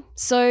 Okay,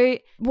 so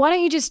why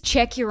don't you just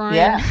check your own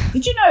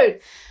Did you know,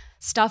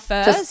 stuff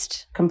just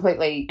first?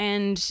 completely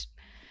And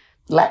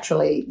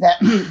laterally, that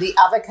the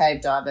other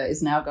cave diver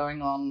is now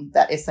going on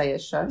that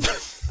SAS show?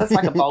 That's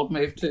like a bold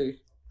move too.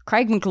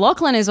 Craig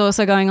McLachlan is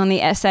also going on the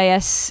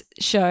SAS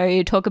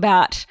show. Talk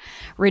about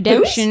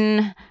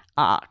redemption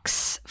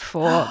arcs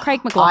for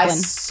Craig McLachlan. I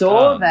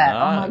saw that. no.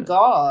 Oh my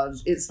God.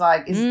 It's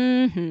like,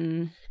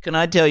 Can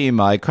I tell you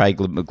my Craig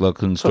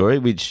McLachlan story,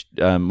 which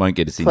won't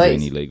get us into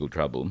Please. any legal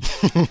trouble,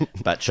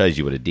 but shows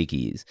you what a dick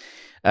he is,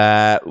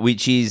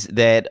 which is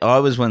that I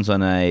was once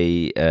on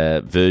a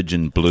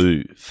Virgin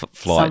Blue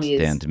flight Some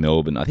years. down to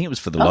Melbourne. I think it was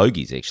for the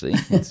Logies, actually.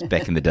 It's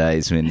back in the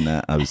days when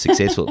I was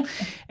successful.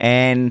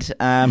 And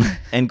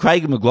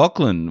Craig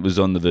McLachlan was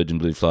on the Virgin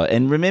Blue flight.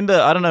 And remember,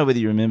 I don't know whether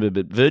you remember,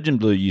 but Virgin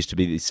Blue used to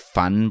be this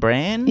fun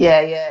brand.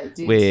 yeah, it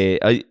did.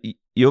 Where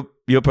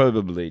you're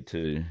probably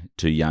too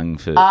young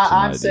to know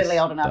I'm this, certainly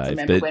old enough to Dave,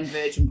 remember but- when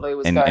Virgin Blue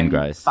was and going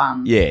Grace.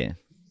 fun. Yeah.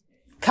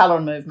 Colour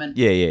and movement.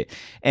 Yeah.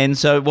 And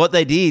so what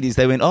they did is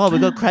they went, oh,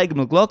 we've got Craig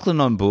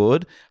McLachlan on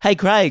board. Hey,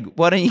 Craig,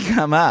 why don't you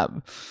come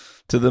up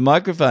to the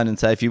microphone and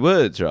say a few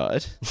words,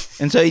 right?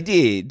 And so he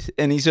did,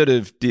 and he sort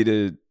of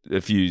did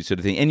a few sort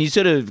of things. And you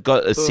sort of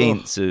got a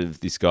sense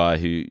of this guy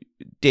who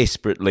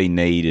desperately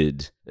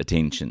needed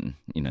attention,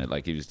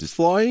 like he was just...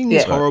 Flying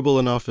is horrible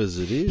enough as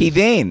it is. He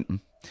then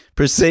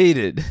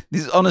proceeded,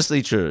 this is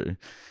honestly true,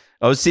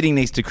 I was sitting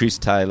next to Chris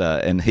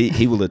Taylor, and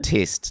he will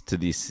attest to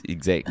this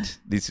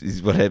this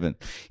is what happened.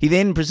 He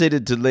then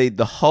proceeded to lead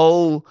the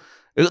whole...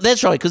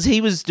 That's right, because he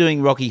was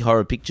doing Rocky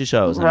Horror Picture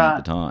Show or something at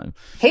the time.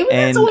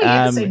 That's all he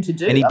ever seemed to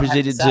do. And he I have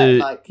proceeded say. to...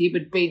 Like, he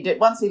would be...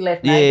 Once he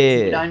left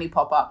Neighbours, he would only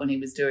pop up when he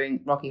was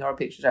doing Rocky Horror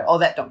Picture Show. Oh,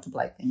 that Dr.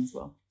 Blake thing as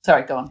well.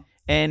 Sorry, go on.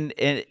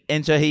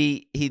 And so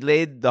he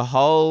led the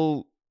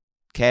whole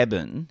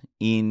cabin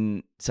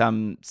in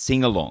some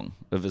sing-along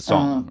of a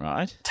song,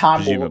 right? Time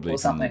Presumably Warp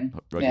or something.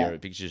 from the Rocky Horror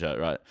Picture Show,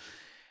 right?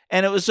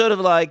 And it was sort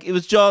of like, it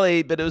was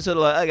jolly, but it was sort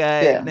of like,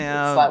 okay,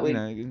 now,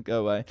 like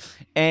go away.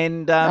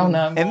 And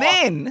no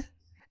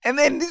and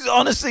then this is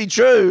honestly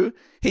true.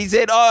 He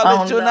said,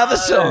 let's do another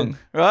song,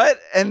 right?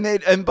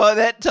 And by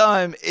that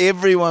time,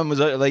 everyone was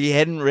like, he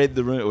hadn't read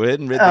the room, or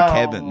hadn't read the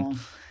cabin.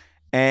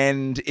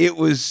 And it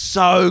was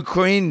so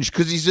cringe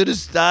because he sort of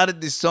started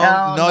this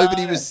song.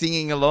 Nobody was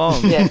singing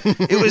along. Yeah.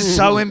 It was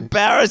so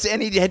embarrassing, and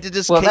he had to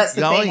just keep that's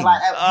the going. thing.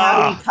 Like,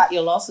 how do you cut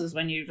your losses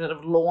when you sort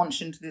of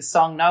launch into this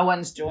song? No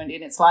one's joined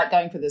in. It's like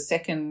going for the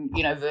second,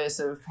 verse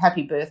of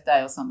Happy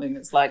Birthday or something.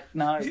 It's like,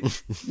 no.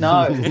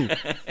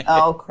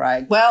 Oh,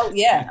 Craig. Well,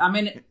 yeah. I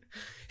mean,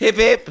 hip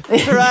hip,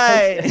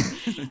 hooray!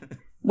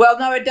 well,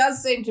 no, it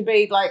does seem to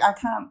be like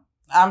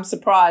I'm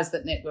surprised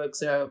that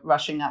networks are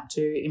rushing up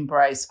to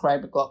embrace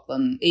Craig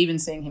McLachlan. Even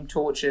seeing him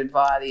tortured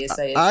via the SAS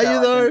Are show, you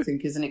I though? don't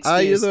think is an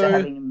excuse to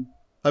having him.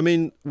 I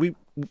mean,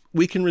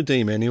 we can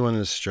redeem anyone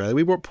in Australia.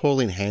 We brought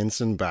Pauline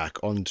Hanson back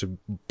onto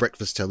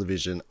breakfast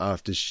television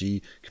after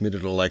she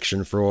committed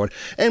election fraud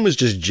and was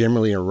just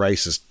generally a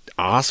racist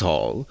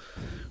asshole.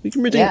 We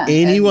can redeem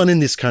anyone in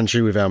this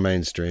country with our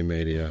mainstream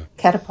media.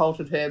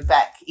 Catapulted her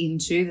back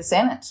into the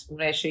Senate,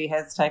 where she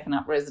has taken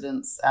up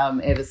residence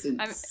ever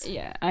since.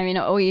 I mean,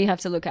 all you have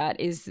to look at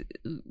is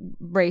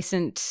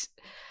recent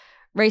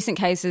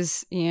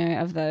cases,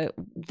 of the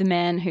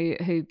man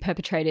who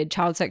perpetrated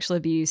child sexual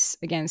abuse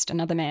against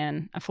another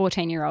man, a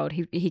 14-year-old.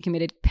 He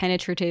committed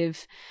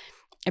penetrative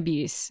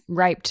abuse,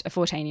 raped a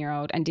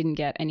 14-year-old, and didn't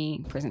get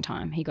any prison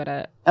time. He got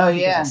a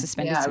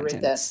suspended sentence. I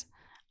read that.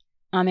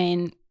 I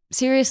mean,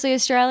 seriously,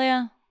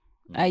 Australia,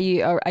 are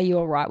you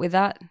all right with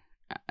that?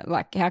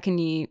 Like, how can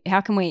we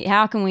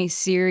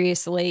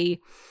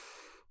seriously?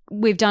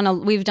 We've done a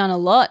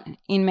lot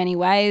in many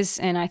ways,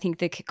 and I think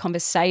the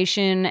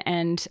conversation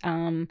and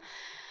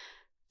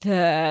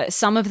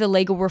some of the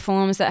legal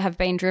reforms that have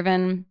been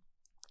driven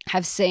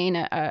have seen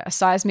a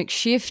seismic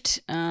shift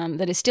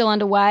that is still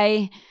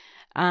underway,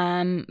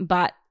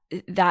 but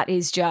that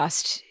is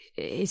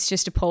it's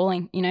just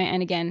appalling,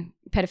 And again,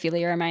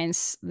 pedophilia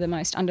remains the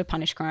most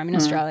underpunished crime in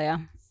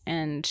Australia,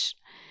 and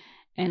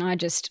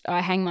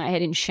I hang my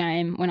head in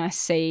shame when I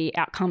see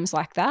outcomes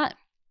like that.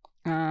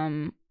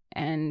 And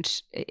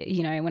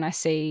when I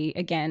see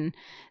again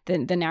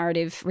the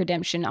narrative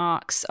redemption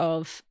arcs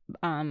of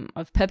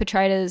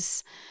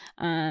perpetrators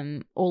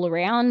all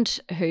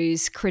around,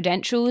 whose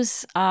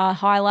credentials are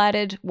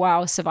highlighted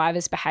while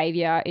survivors'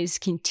 behaviour is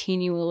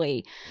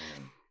continually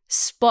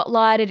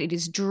spotlighted, it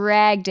is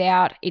dragged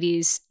out, it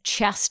is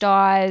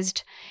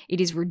chastised, it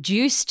is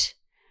reduced,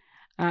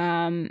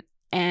 and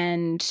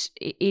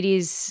it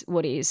is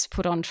what is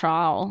put on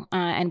trial.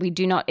 And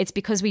it's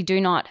because we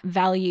do not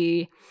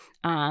value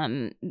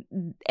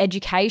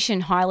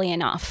education highly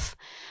enough.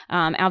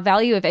 Our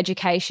value of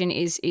education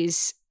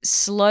is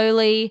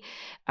slowly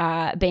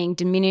being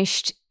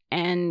diminished,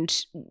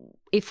 and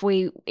if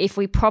we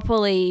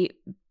properly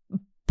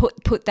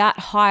put that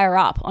higher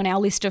up on our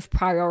list of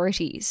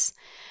priorities,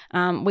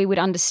 we would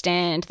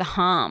understand the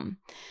harm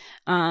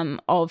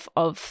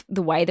of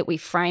the way that we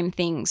frame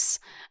things,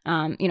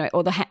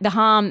 or the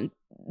harm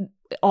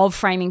of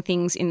framing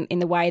things in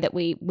the way that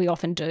we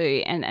often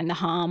do, and the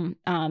harm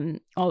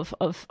of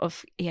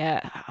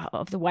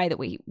the way that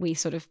we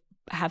sort of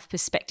have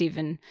perspective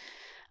and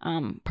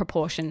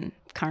proportion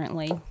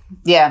currently.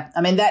 Yeah,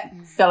 I mean,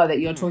 that fellow that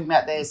you're talking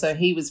about there, so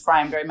he was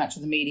framed very much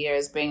in the media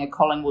as being a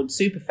Collingwood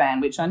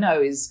superfan, which I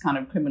know is kind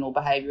of criminal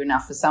behaviour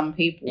enough for some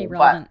people,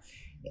 Irrelevant. but,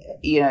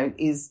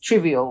 is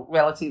trivial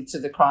relative to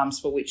the crimes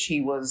for which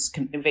he was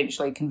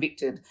eventually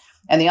convicted.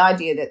 And the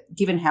idea that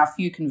given how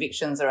few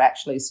convictions are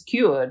actually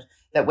secured,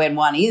 that when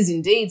one is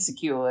indeed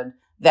secured,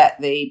 that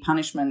the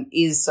punishment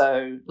is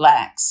so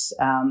lax,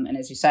 and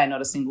as you say,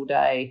 not a single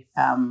day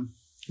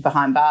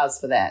behind bars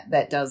for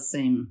that does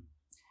seem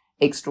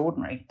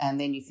extraordinary. And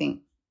then you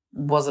think,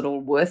 was it all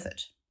worth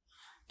it,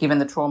 given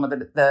the trauma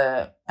that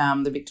the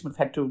victim would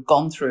have had to have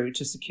gone through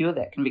to secure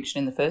that conviction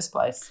in the first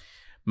place?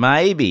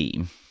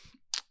 Maybe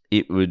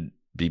it would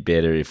be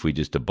better if we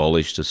just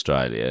abolished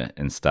Australia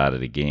and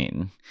started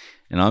again.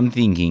 And I'm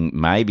thinking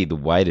maybe the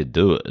way to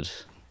do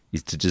it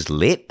is to just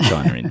let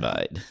China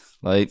invade.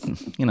 Welcome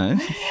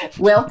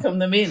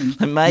them in.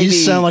 Maybe you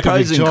sound like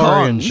a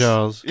Victorian,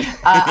 Charles.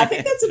 I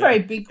think that's a very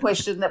big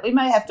question that we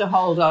may have to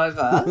hold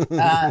over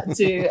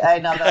to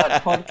another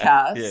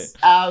podcast.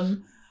 Yeah.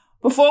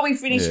 Before we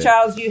finish,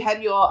 Charles, you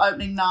had your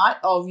opening night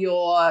of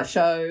your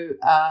show,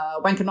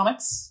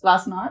 Wankonomics,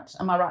 last night.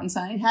 Am I right in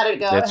saying? How did it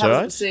go? That's How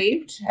right. was it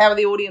received? How were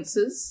the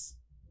audiences?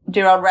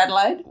 Dear old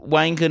Radelaide?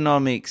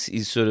 Wankonomics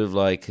is sort of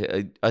like,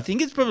 I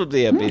think it's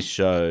probably our best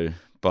show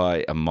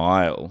by a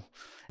mile.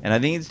 And I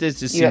think it's just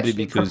simply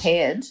because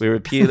prepared. we're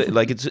appealing,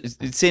 like it's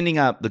sending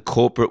up the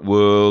corporate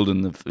world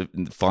and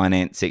the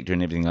finance sector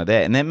and everything like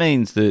that. And that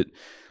means that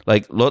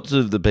like lots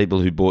of the people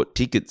who bought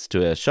tickets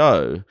to our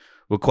show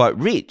were quite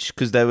rich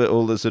because they were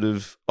all the sort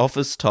of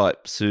office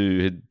types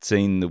who had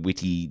seen the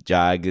witty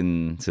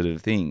jargon sort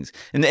of things.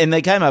 And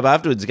they came up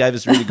afterwards and gave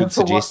us really good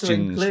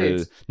suggestions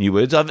for new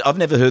words. I've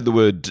never heard the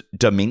word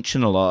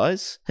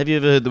dimensionalise. Have you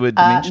ever heard the word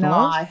dimensionalise? No,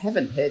 I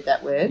haven't heard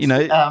that word.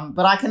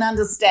 But I can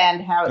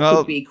understand how it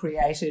could be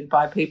created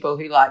by people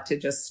who like to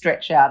just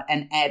stretch out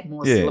and add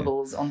more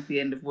syllables onto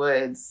the end of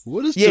words.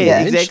 What does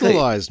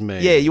dimensionalise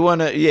mean? Yeah, you want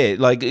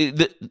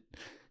to,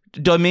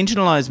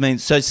 dimensionalise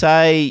means, so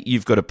say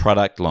you've got a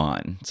product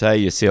line, say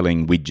you're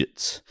selling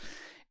widgets,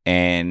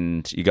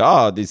 and you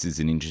go, this is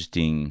an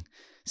interesting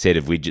set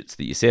of widgets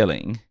that you're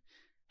selling.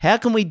 How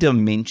can we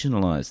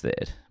dimensionalise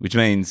that? Which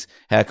means,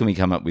 how can we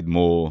come up with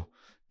more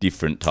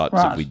different types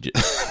of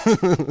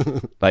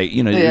widgets?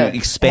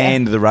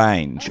 Expand the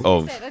range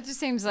of... That just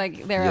seems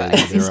like there are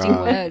existing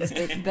words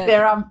that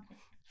there are...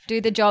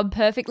 do the job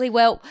perfectly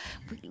well.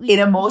 In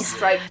a more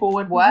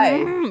straightforward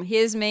way.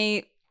 Here's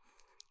me...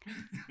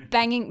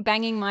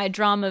 Banging my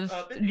drum of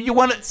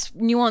nuance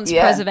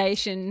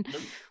preservation.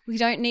 We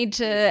don't need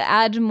to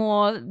add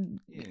more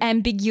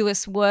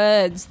ambiguous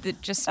words that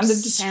just and to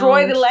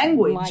destroy the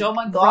language. Like oh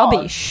my God,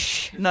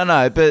 rubbish. No,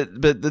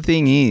 but the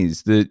thing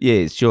is that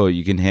sure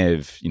you can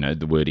have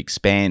the word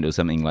expand or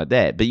something like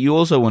that, but you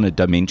also want to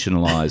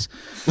dimensionalise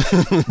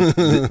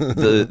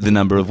the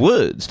number of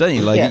words, don't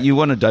you? You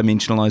want to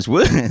dimensionalise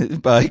words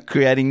by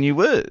creating new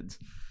words.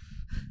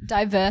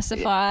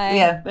 Diversify.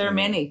 Yeah, there are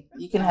many.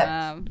 You can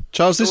have.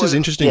 Charles, this is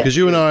interesting because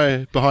you and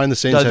I, behind the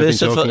scenes, have been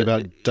talking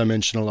about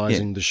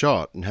dimensionalising the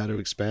shot and how to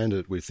expand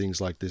it with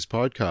things like this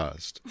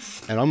podcast.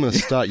 And I'm going to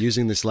start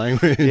using this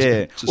language.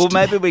 Yeah. Well,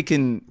 maybe we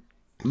can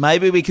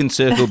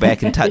circle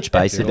back and touch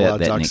base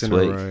about that next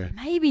week.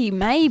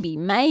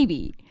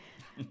 Maybe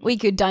we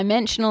could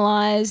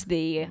dimensionalise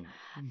the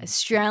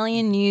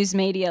Australian news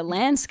media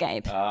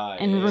landscape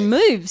and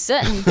remove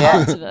certain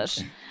parts of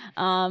it.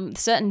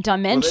 Certain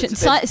dimensions,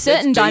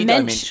 certain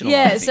dimensions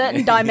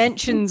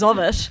of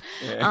it.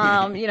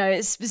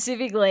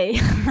 Specifically,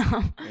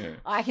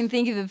 I can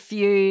think of a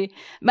few,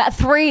 about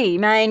 3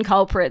 main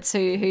culprits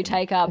who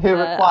take up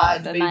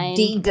the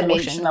main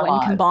portion when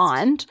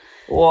combined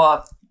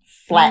or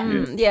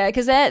flattened.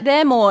 Because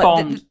they're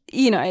more,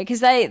 because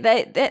they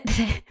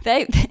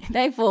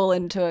fall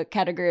into a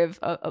category of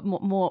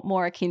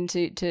more akin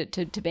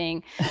to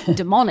being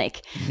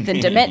demonic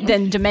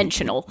than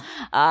dimensional.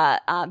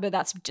 But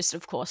that's just,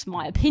 of course,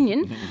 my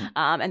opinion.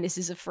 And this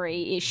is a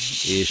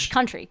free-ish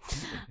country.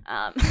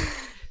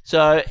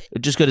 So,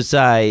 just got to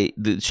say,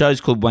 the show's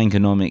called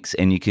Wankonomics,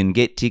 and you can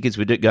get tickets.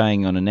 We're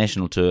going on a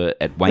national tour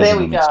at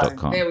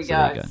wankonomics.com. There we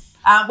go.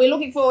 We're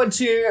looking forward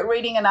to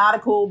reading an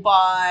article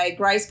by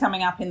Grace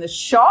coming up in The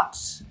Shot,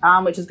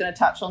 which is going to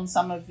touch on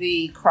some of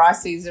the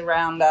crises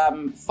around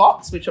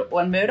Fox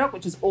and Murdoch,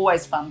 which is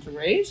always fun to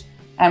read.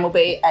 And will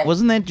be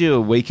Wasn't that due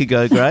a week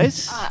ago,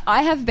 Grace?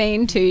 I have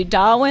been to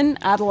Darwin,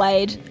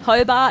 Adelaide,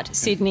 Hobart,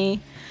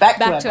 Sydney, back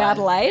to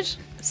Adelaide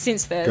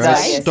since Thursday.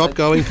 Grace, stop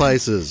going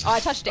places.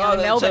 I touched down in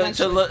Melbourne. It's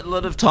a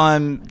lot of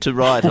time to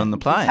write on the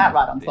plane. You can't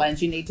write on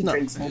planes. You need to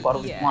drink small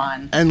bottles of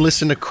wine. And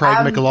listen to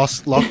Craig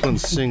McLaughlin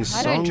sing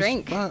songs. I don't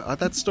drink.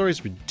 That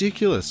story's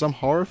ridiculous. I'm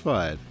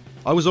horrified.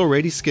 I was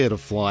already scared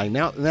of flying.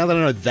 Now that I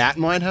know that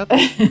might happen.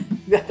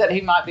 That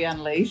he might be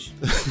unleashed.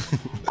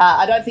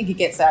 I don't think he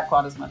gets out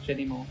quite as much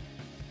anymore.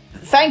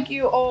 Thank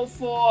you all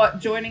for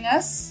joining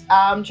us.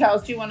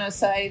 Charles, do you want to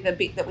say the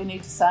bit that we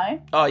need to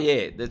say? Oh,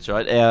 yeah, that's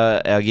right.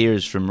 Our gear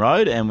is from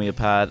Rode, and we are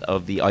part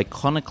of the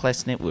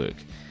Iconoclast Network.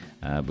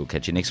 We'll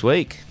catch you next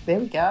week. There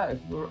we go.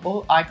 We're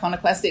all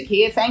iconoclastic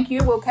here. Thank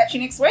you. We'll catch you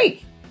next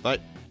week. Bye.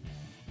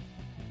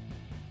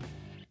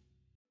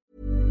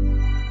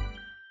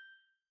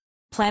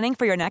 Planning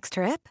for your next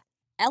trip?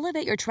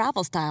 Elevate your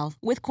travel style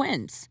with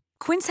Quince.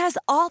 Quince has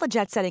all the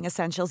jet-setting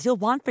essentials you'll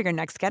want for your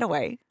next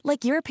getaway,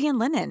 like European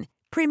linen,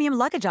 premium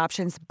luggage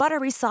options,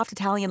 buttery soft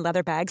Italian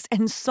leather bags,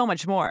 and so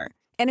much more.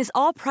 And is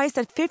all priced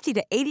at 50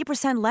 to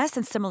 80% less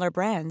than similar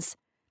brands.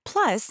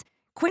 Plus,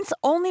 Quince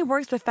only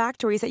works with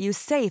factories that use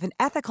safe and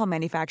ethical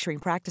manufacturing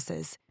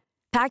practices.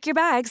 Pack your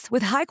bags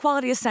with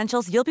high-quality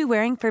essentials you'll be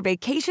wearing for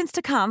vacations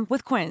to come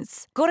with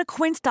Quince. Go to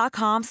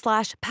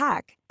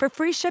quince.com/pack for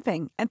free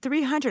shipping and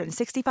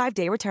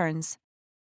 365-day returns.